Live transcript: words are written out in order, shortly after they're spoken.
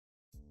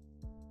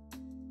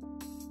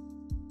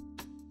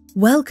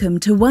Welcome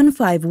to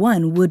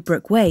 151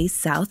 Woodbrook Way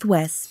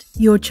Southwest,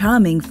 your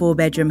charming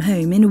 4-bedroom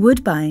home in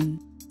Woodbine.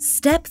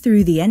 Step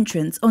through the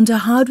entrance onto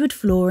hardwood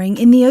flooring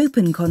in the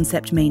open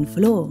concept main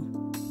floor.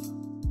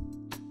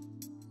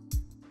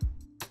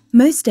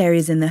 Most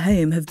areas in the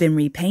home have been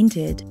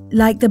repainted,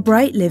 like the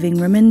bright living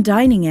room and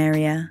dining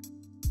area.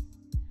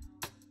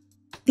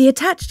 The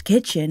attached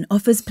kitchen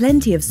offers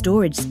plenty of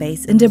storage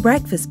space and a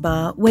breakfast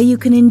bar where you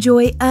can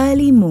enjoy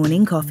early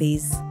morning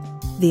coffees.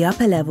 The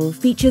upper level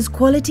features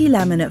quality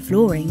laminate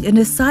flooring and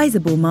a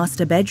sizable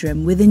master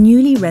bedroom with a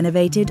newly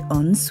renovated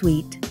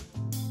ensuite.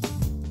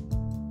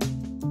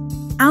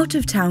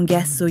 Out-of-town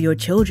guests or your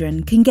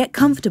children can get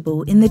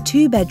comfortable in the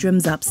 2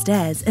 bedrooms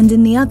upstairs and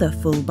in the other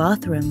full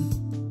bathroom.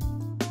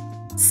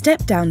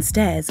 Step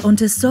downstairs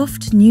onto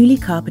soft, newly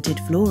carpeted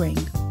flooring,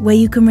 where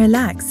you can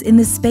relax in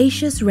the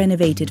spacious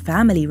renovated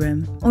family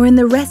room or in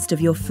the rest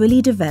of your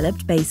fully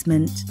developed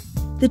basement.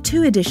 The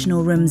 2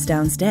 additional rooms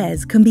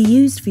downstairs can be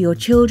used for your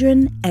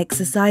children,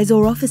 exercise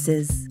or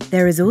offices.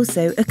 There is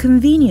also a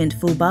convenient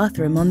full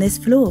bathroom on this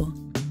floor.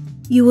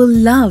 You will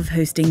love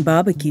hosting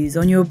barbecues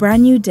on your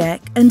brand new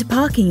deck and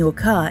parking your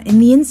car in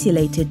the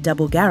insulated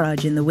double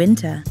garage in the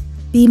winter.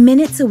 Be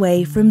minutes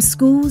away from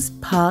schools,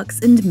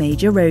 parks and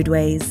major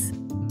roadways.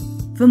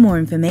 For more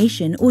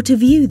information or to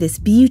view this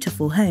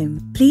beautiful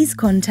home, please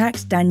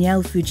contact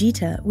Danielle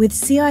Fujita with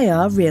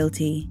CIR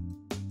Realty.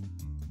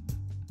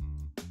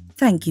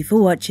 Thank you for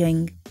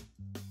watching.